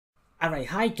Alright,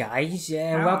 hi guys.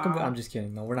 Yeah, welcome. I'm just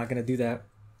kidding. No, we're not gonna do that.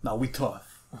 No, we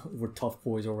tough. We're tough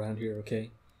boys around here,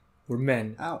 okay? We're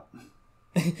men. Ow.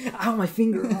 Ow, my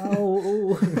finger.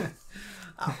 Ow.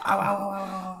 Ow, ow, ow,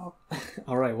 ow, ow.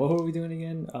 Alright, what were we doing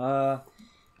again? I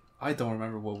don't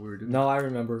remember what we were doing. No, I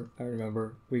remember.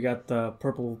 We got the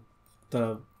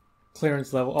the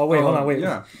clearance level. Oh, wait, hold on, wait.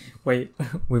 Yeah. Wait,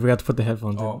 we forgot to put the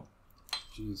headphones Oh,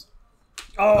 jeez.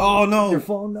 in. Oh, no. Your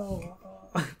phone, no.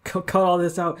 Cut all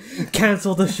this out.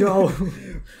 Cancel the show.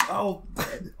 Oh,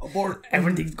 abort.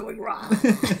 Everything's going wrong.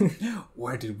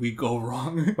 Where did we go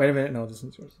wrong? Wait a minute. No, this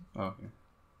one's yours. Oh, okay.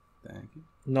 Thank you.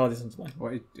 No, this one's mine.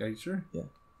 Wait, are you sure? Yeah.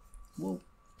 Well,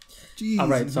 jeez.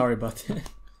 Alright, sorry about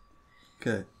that.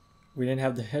 Okay. We didn't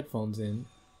have the headphones in.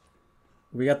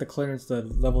 We got the clearance, the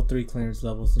level 3 clearance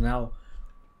level, so now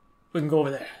we can go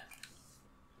over there.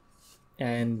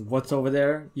 And what's over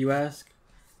there, you ask?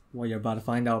 Well, you're about to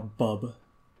find out, bub.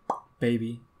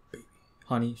 Baby.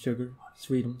 Honey, sugar,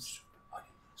 sweetums.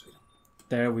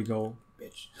 There we go.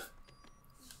 Bitch.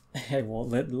 Hey,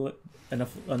 well,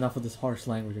 enough of this harsh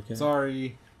language, okay?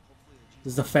 Sorry.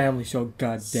 This is a family show,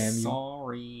 god damn you.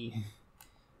 Sorry.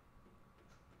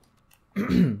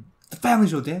 The family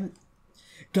show, damn it.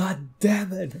 God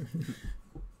damn it.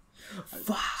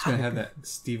 Fuck. It's gonna have that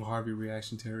Steve Harvey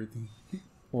reaction to everything.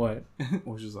 What?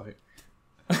 Which is like,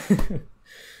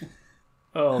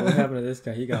 Oh, what happened to this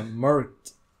guy? He got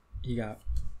murked. He got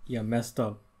messed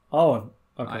up. Oh,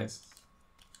 okay. nice.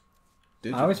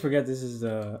 Did I you? always forget this is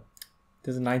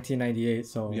 1998,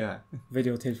 so Yeah.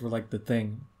 videotapes were like the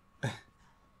thing.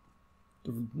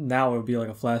 Now it would be like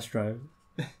a flash drive.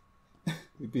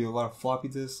 It'd be a lot of floppy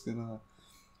disks and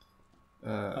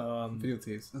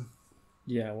videotapes.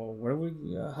 Yeah. Well, where do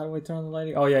we? How do I turn on the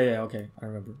lighting? Oh yeah. Okay, I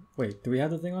remember. Wait, do we have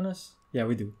the thing on us? Yeah,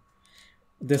 we do.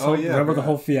 This whole remember the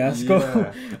whole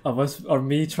fiasco of us or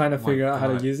me trying to figure out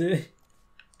how to use it.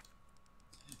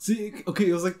 See, okay,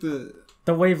 it was like the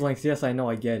wavelengths. Yes, I know.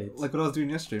 I get it. like what I was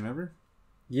doing yesterday. Remember?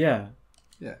 Yeah.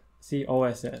 Yeah. See,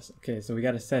 OSS. Okay, so we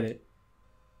gotta set it.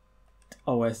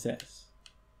 OSS.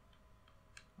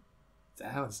 Is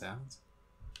that how it sounds?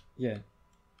 Yeah.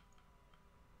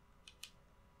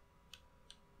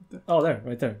 Oh, there,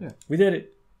 right there. Yeah. We did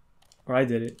it. Or I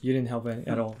did it. You didn't help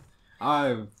at all.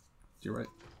 You're right.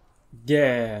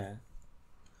 Yeah.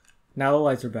 Now the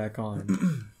lights are back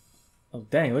on. Oh,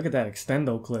 dang, look at that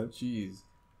extendo clip. Jeez.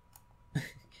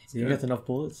 Do you get enough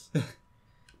bullets?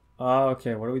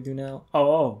 Okay, what do we do now?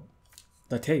 Oh.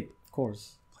 The tape, of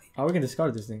course. Oh, we can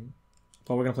discard this thing.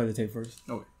 But we're going to play the tape first.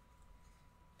 Okay.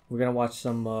 We're going to watch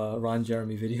some Ron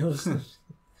Jeremy videos.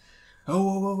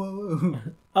 Whoa.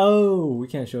 Oh, we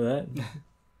can't show that.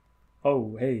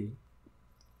 Oh, hey.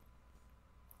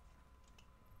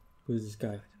 Who's this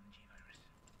guy?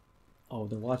 Oh,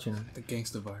 they're watching The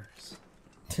Gangsta virus.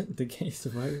 the Gangsta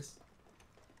virus.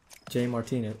 Jay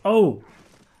Martinez. Oh!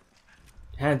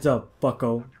 Hands up,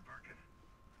 bucko.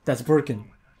 That's Birkin.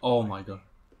 Oh my god.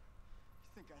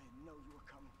 Think I didn't know you were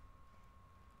coming.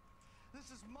 This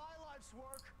is my life's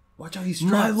work. Watch out, he's My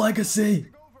strapped. legacy!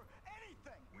 Take over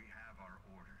anything. We have our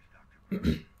orders, Dr.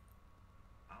 Birkin.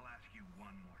 I'll ask you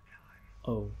one more time.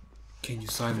 Oh. Can you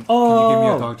sign? Oh! Can you give me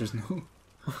a doctor's note?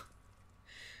 What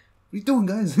are you doing,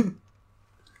 guys?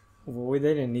 Well,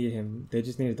 they didn't need him. They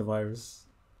just needed the virus.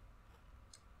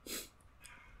 What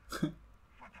the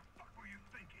fuck were you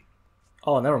thinking?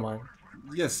 Oh, never mind.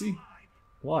 Yeah, see?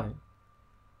 Why?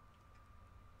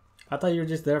 I thought you were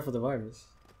just there for the virus.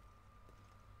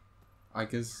 I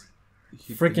guess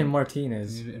he Freaking he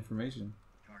Martinez. needed information.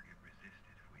 Target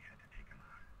resisted. We had to take him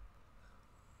out.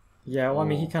 Yeah, well, I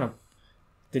mean, he kind of...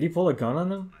 Did he pull a gun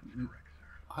on him? That's correct, sir.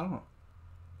 I don't know.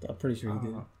 I'm pretty sure I he don't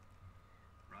did. know.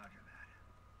 Roger that.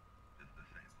 Just the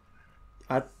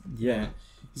samples then. Yeah.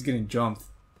 He's getting jumped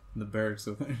in the barracks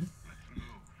over there.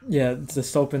 Yeah, it's the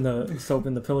soap in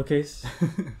the pillowcase.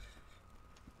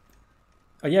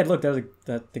 Oh yeah, look, there's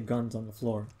the guns on the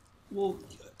floor. Well,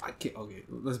 I can't. Okay,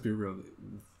 let's be real.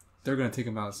 They're gonna take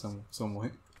him out some way.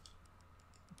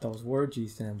 Those were G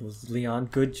samples. Leon,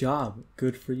 good job.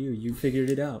 Good for you. You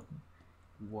figured it out.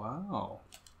 Wow.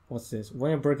 What's this?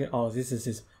 William Birkin. Oh, this is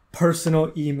his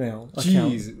personal email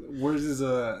account. Jeez, where's his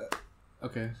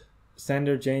Okay.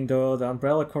 Sender Jane Doe. The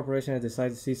Umbrella Corporation has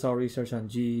decided to cease all research on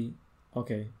G.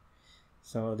 Okay.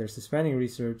 So they're suspending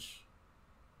research.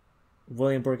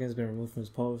 William Birkin has been removed from his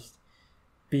post.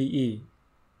 BE.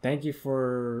 Thank you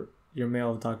for your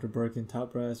mail, Dr. Birkin.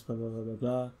 Top brass, blah, blah, blah, blah,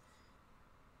 blah.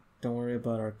 Don't worry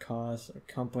about our costs. Our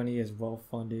company is well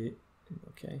funded.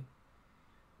 Okay.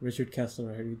 Richard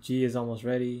Kessler. G is almost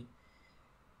ready.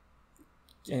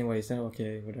 Anyways, then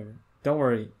okay, whatever. Don't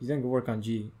worry. He's doing good work on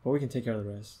G, but we can take care of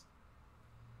the rest.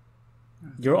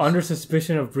 You're under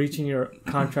suspicion of breaching your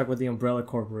contract with the Umbrella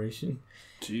Corporation.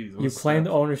 Jeez, You claimed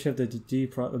ownership of the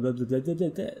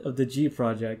G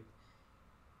project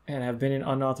and have been in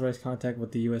unauthorized contact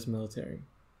with the U.S. military.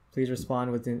 Please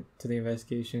respond to the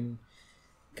investigation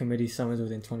committee summons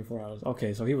within 24 hours.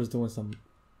 Okay, so he was doing some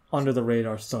under the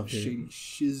radar stuff here. Shady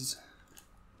shiz.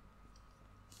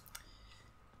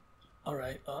 All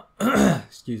right.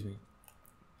 Excuse me.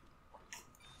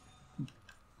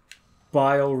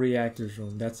 Bioreactors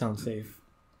room. That sounds safe.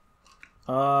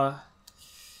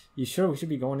 You sure we should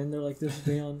be going in there like this,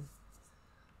 Leon?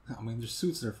 I mean, there's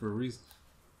suits there for a reason.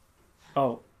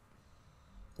 Oh.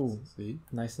 Ooh. See?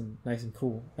 Nice and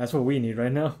cool. That's what we need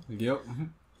right now. Yep.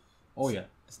 Oh yeah.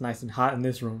 It's nice and hot in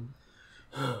this room.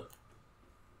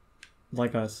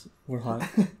 Like us. We're hot.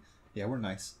 Yeah, we're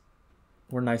nice.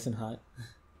 We're nice and hot.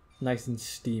 Nice and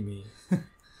steamy.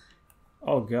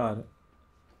 Oh god.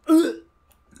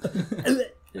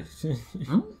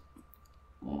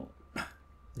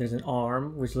 There's an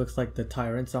arm which looks like the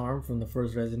tyrant's arm from the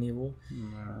first Resident Evil.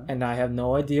 And I have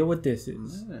no idea what this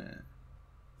is.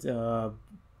 The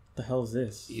hell is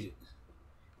this? Eat it.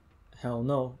 Hell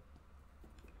no.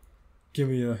 Give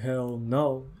me a hell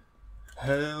no.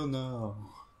 Hell no.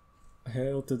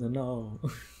 Hell to the no.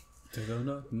 To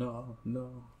the no.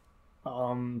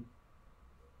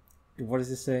 What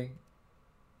does it say?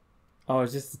 Oh,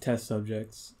 it's just the test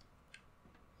subjects.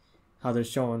 How they're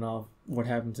showing off what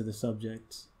happened to the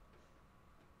subjects.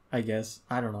 I guess.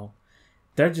 I don't know.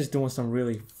 They're just doing some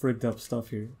really frigged up stuff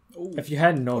here. Ooh. If you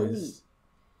hadn't noticed.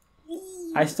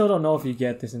 Ooh. I still don't know if you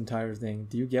get this entire thing.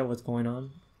 Do you get what's going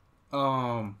on?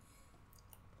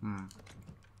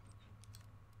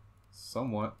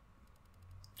 Somewhat.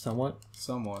 Somewhat?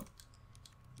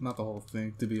 Not the whole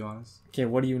thing, to be honest. Okay,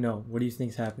 what do you know? What do you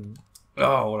think's happening?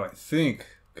 Oh, what do I think?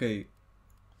 Okay.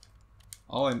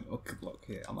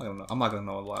 Okay, I'm not gonna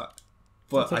know a lot.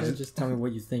 But I just tell me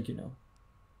what you think you know.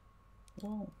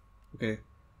 Oh, okay.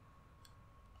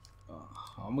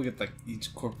 I'm gonna get like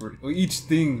each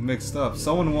thing mixed up.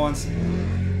 Someone wants.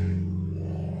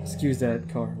 Excuse that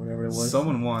car, whatever it was.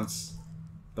 Someone wants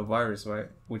the virus, right?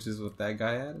 Which is what that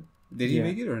guy had. Did he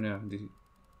make it or no? Did he?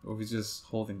 Or he's just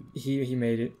holding it? He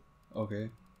made it. Okay,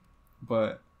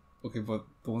 but the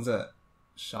ones that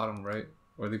shot him, right?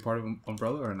 Were they part of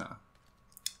Umbrella or not?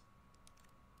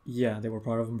 Yeah, they were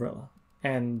part of Umbrella,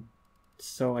 and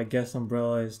so I guess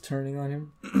Umbrella is turning on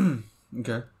him.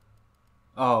 Okay.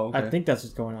 Oh, okay. I think that's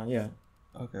what's going on. Yeah.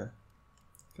 Okay.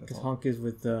 Because Hunk is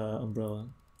with Umbrella.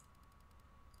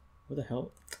 What the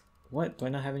hell? What? Do I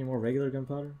not have any more regular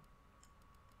gunpowder?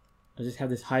 I just have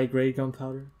this high grade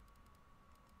gunpowder.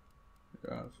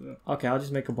 Gotcha. Okay, I'll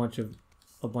just make a bunch of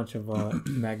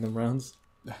Magnum rounds.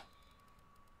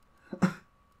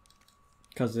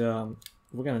 Cause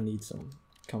we're gonna need some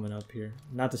coming up here.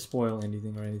 Not to spoil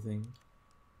anything or anything,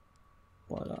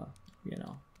 but you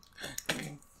know,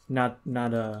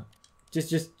 you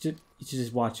should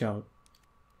just watch out,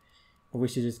 or we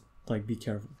should just like be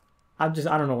careful. I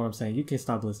don't know what I'm saying. You can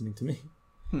stop listening to me.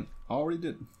 Already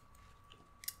did.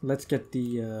 Let's get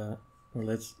the or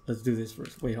let's do this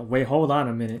first. Wait, hold on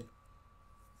a minute.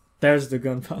 There's the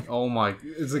gunpowder. Oh my,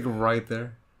 it's like right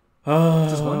there.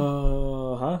 Just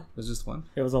one? Huh? There's just one?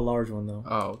 It was a large one though.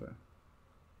 Oh, okay.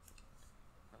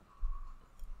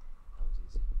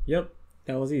 Yep,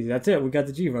 that was easy. That's it. We got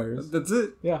the G virus. That's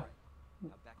it? Yeah.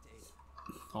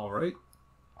 Alright.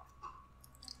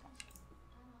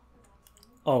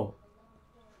 Oh.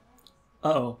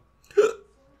 Uh-oh.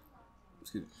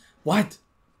 Excuse me. What?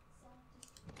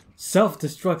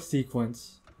 Self-destruct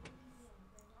sequence.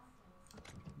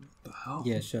 What the hell?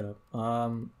 Yeah, shut up.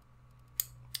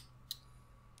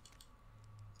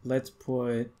 Let's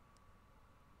put...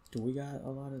 Do we got a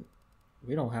lot of...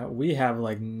 We have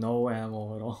like no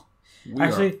ammo at all.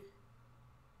 Actually,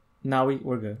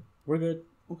 we're good. We're good.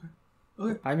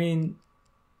 Okay. I mean,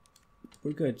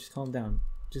 we're good. Just calm down.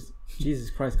 Just,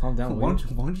 Jesus Christ, calm down. Why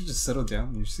don't you just settle down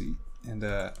in your seat and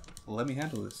let me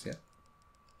handle this, yeah?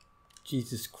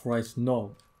 Jesus Christ,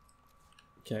 no.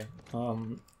 Okay.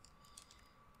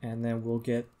 And then we'll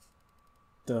get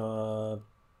the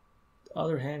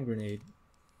other hand grenade.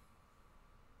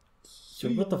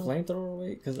 Should we put the flamethrower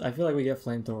away? Because I feel like we get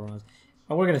flamethrower rounds.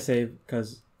 And we're gonna save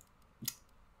because.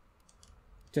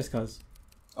 Just cause.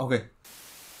 Okay.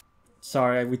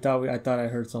 Sorry, I thought I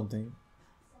heard something.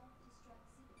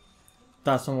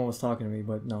 Thought someone was talking to me,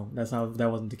 but no, that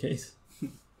wasn't the case.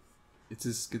 It's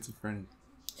his schizophrenia.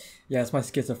 Yeah, it's my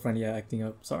schizophrenia acting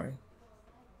up. Sorry.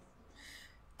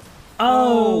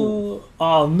 Oh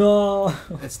no!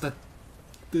 It's the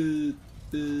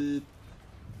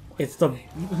It's the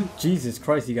Jesus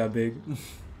Christ, he got big.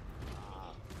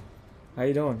 How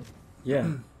you doing? Yeah.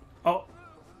 Oh,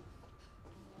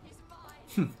 He's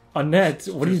mine. Annette,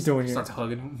 what are you doing here? Starts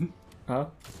hugging him. Huh?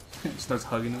 Starts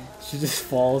hugging him. She just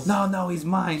falls. No, he's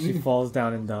mine. She falls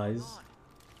down and dies. Sorry,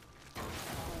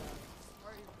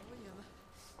 William.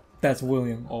 That's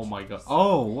William. Oh my god.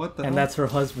 Oh, what the And hell? that's her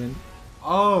husband.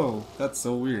 Oh, that's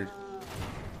so weird.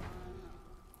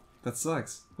 That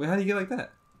sucks. Wait, how do you get like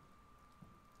that?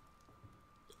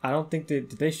 I don't think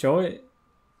did they show it?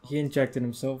 He injected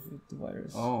himself with the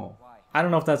virus. Oh. I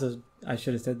don't know if that's I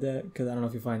should have said that because I don't know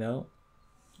if you find out.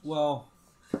 Well,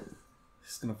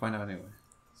 he's gonna find out anyway.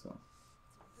 So.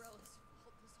 Umbrella's fault,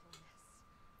 this whole mess.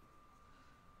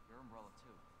 Your umbrella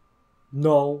too.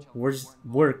 No, we're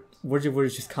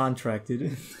just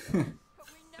contracted. But we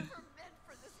never meant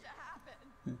for this to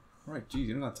happen. Right, geez,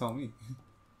 you don't gotta tell me.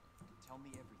 Tell me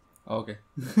everything. Oh, okay.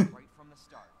 Right from the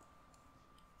start.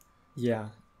 Yeah.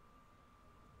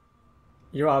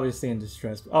 You're obviously in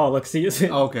distress. Oh, look, see it.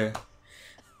 Oh, okay.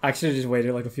 I should have just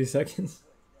waited like a few seconds.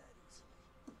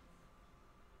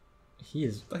 He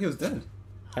is. I thought he was dead.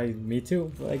 Me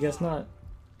too, but I guess not.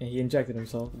 And he injected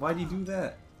himself. Why'd he do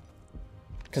that?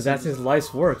 Because that's his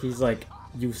life's work. He's like,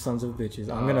 you sons of bitches.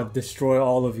 I'm gonna destroy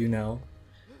all of you now.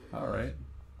 Alright.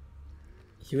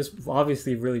 He was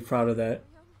obviously really proud of that.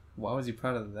 Why was he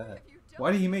proud of that?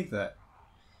 Why did he make that?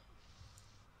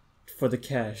 For the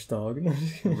cash, dog.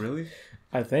 Really?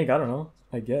 I think. I don't know.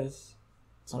 I guess.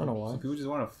 I don't know why. So people just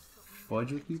want to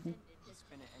fudge with people?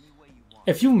 Spin it any way you want.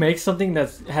 If you make something that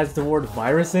has the word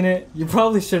virus in it, you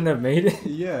probably shouldn't have made it.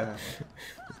 Yeah.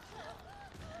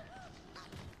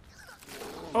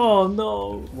 Oh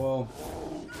no. Well,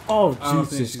 Oh I don't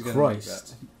think Jesus she's gonna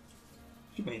Christ. make that.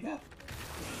 She made that.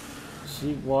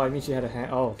 Well, I mean, she had a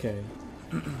hand. Oh, okay.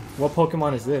 What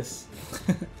Pokemon is this?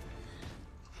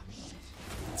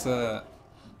 It's all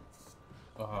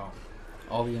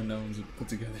the unknowns put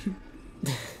together.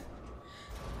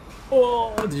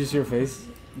 Oh, did you see her face?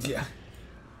 Yeah.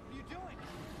 What are you doing?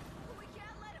 We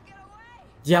can't let him get away.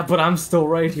 Yeah, but I'm still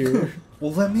right here.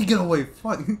 Well, let me get away.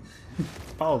 Fuck.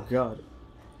 Oh god.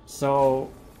 So,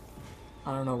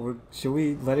 I don't know. Should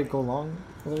we let it go long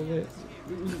a little bit?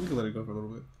 We can let it go for a little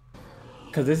bit.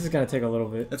 Cause this is gonna take a little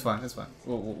bit. It's fine. It's fine.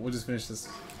 We'll just finish this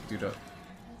dude up.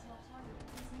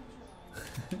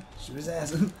 Shoot his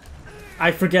ass.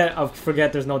 I forget.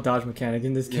 There's no dodge mechanic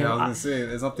in this game. Yeah, I was gonna say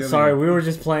it's not the other. Sorry, we were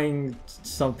just playing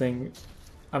something.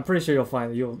 I'm pretty sure you'll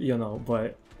find it. You'll know,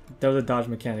 but there was a dodge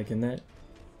mechanic in that.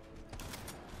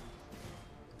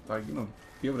 Like, you know,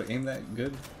 be able to aim that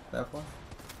good that far.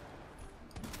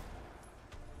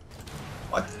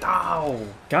 What? Ow!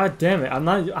 God damn it! I'm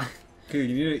not. Okay,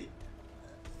 you need to.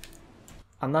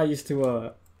 I'm not used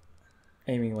to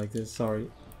aiming like this. Sorry.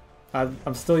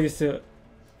 I'm still used to,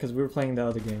 because we were playing the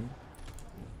other game.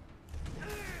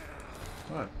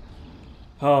 What?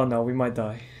 Oh no, we might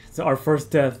die. It's our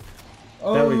first death.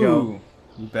 Oh, There we go.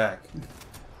 We back.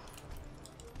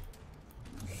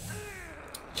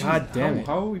 God damn it!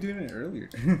 How are we doing it earlier?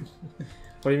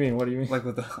 What do you mean? What do you mean? Like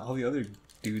with all the other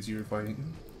dudes you were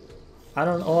fighting. I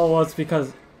don't. Oh well, it's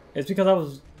because I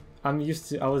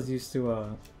was used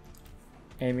to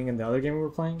aiming in the other game we were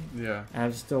playing, Yeah. and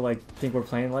I still like think we're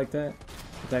playing like that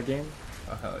with that game.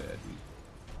 Oh hell yeah, dude.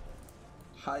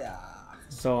 Hiya.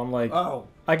 So I'm like, Oh.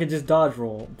 I could just dodge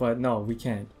roll, but no, we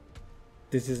can't.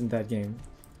 This isn't that game.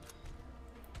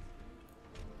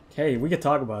 Hey, we could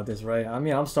talk about this, right? I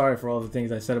mean, I'm sorry for all the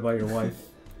things I said about your wife.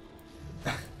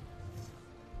 I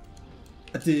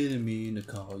didn't mean to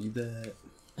call you that.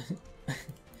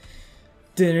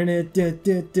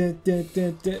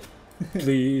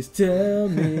 Please tell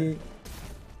me.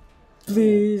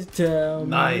 Please tell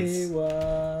Nice. me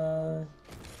why.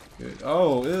 Good.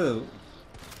 Oh, ew.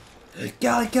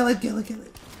 Kill it.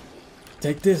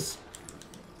 Take this.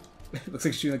 Looks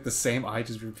like shooting like the same eye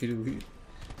just repeatedly.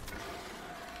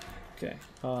 Okay.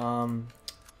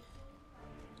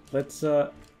 Let's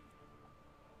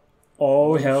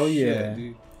Oh hell shit, yeah.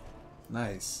 dude.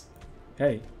 Nice.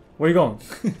 Hey, where you going?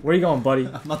 Where you going, buddy?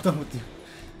 I'm not done with you.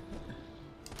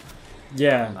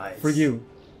 Yeah, Nice. for you.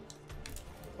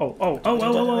 Oh.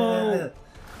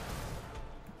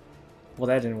 Well,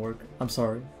 that didn't work. I'm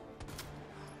sorry.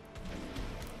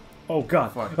 Oh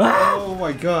god. Fuck. Ah! Oh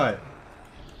my god.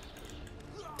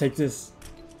 Take this.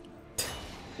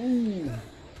 He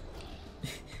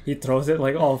throws it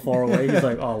like all far away. He's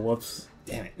like, oh whoops.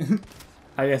 Damn it.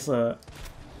 I guess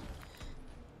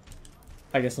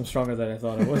I'm stronger than I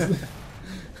thought I was.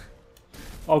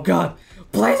 Oh god.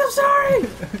 Please, I'm sorry!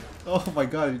 Oh my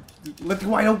god. Left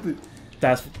wide open.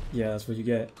 That's what you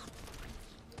get.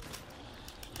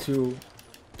 2,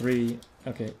 3.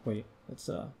 Okay, wait. Let's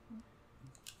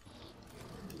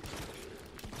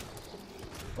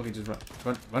Okay, just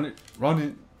run it, run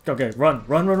it. Okay, run,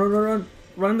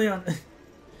 Leon.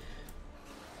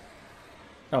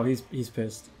 Oh, he's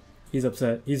pissed. He's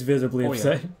upset. He's visibly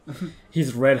upset. Yeah.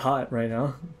 He's red hot right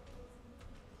now.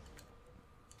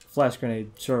 Flash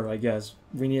grenade, sure, I guess.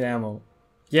 We need ammo.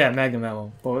 Yeah, magnum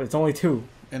ammo, but it's only 2.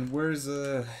 And where's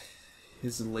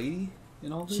his lady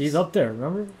in all this? She's up there,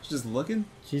 remember? She's just looking?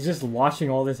 She's just watching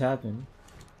all this happen.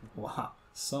 Wow,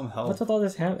 some help. What's with all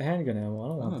this handgun ammo? I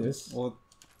don't want this. Well,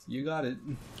 you got it.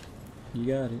 You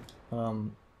got it.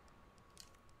 Oh,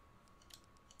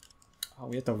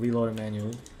 we have to reload it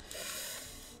manually.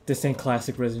 This ain't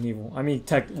classic Resident Evil. I mean,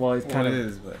 well, it's kind of... It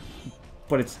is,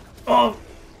 but it's... Oh!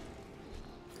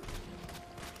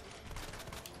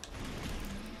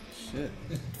 Shit.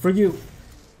 For you.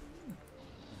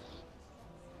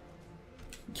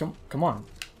 Come on.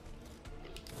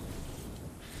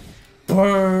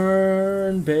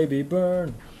 Burn, baby,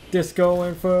 burn. Disco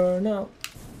Inferno.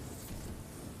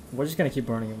 We're just gonna keep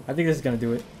burning him. I think this is gonna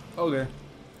do it. Okay.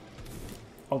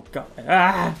 Oh god.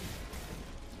 Ah!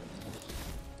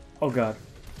 Oh god.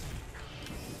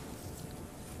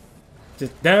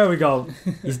 There we go.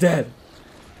 He's dead.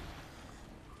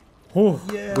 Whew.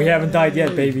 We haven't died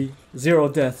yet, baby. 0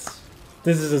 deaths.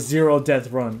 This is a 0 death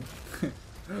run.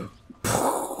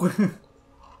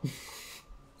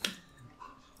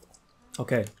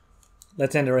 Okay.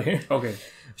 Let's end it right here. Okay.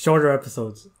 Shorter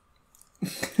episodes.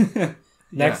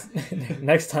 Next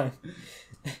time.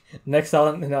 On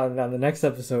the next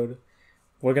episode,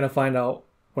 we're gonna find out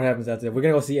what happens after that. We're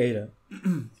gonna go see Ada.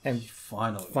 And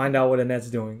finally find out what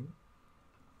Annette's doing.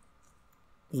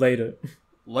 Later,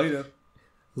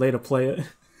 play it.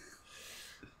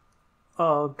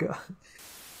 Oh god.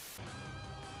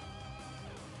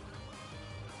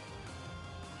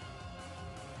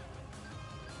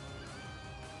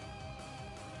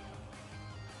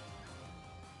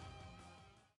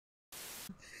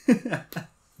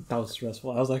 That was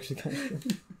stressful. I was actually kind of...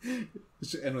 It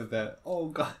should end with that. Oh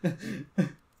god.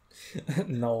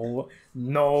 No.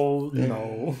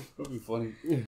 That'd be funny.